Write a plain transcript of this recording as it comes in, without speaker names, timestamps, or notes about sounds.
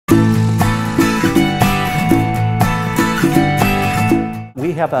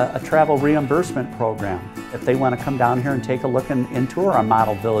we have a travel reimbursement program. If they want to come down here and take a look and tour our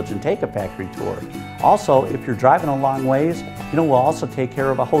model village and take a factory tour. Also, if you're driving a long ways, we'll also take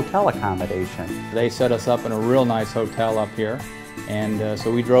care of a hotel accommodation. They set us up in a real nice hotel up here, and so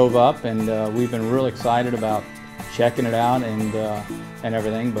we drove up, and we've been real excited about checking it out and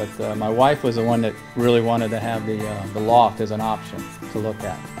everything. But my wife was the one that really wanted to have the loft as an option to look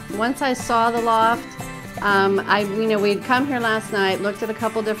at. Once I saw the loft, we'd come here last night, looked at a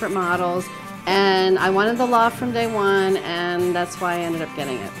couple different models, and I wanted the loft from day one, and that's why I ended up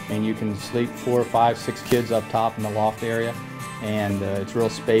getting it. And you can sleep 4, 5, 6 kids up top in the loft area, and it's real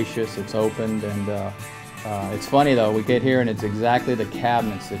spacious, it's opened, and it's funny though, we get here and it's exactly the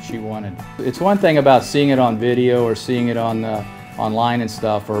cabinets that she wanted. It's one thing about seeing it on video or seeing it on online and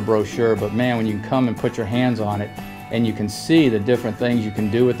stuff, or a brochure, but man, when you can come and put your hands on it and you can see the different things you can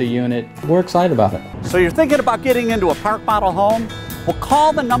do with the unit, we're excited about it. So you're thinking about getting into a park model home? Well,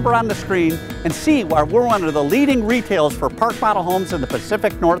 call the number on the screen and see why we're one of the leading retailers for park model homes in the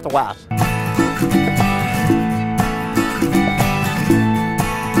Pacific Northwest.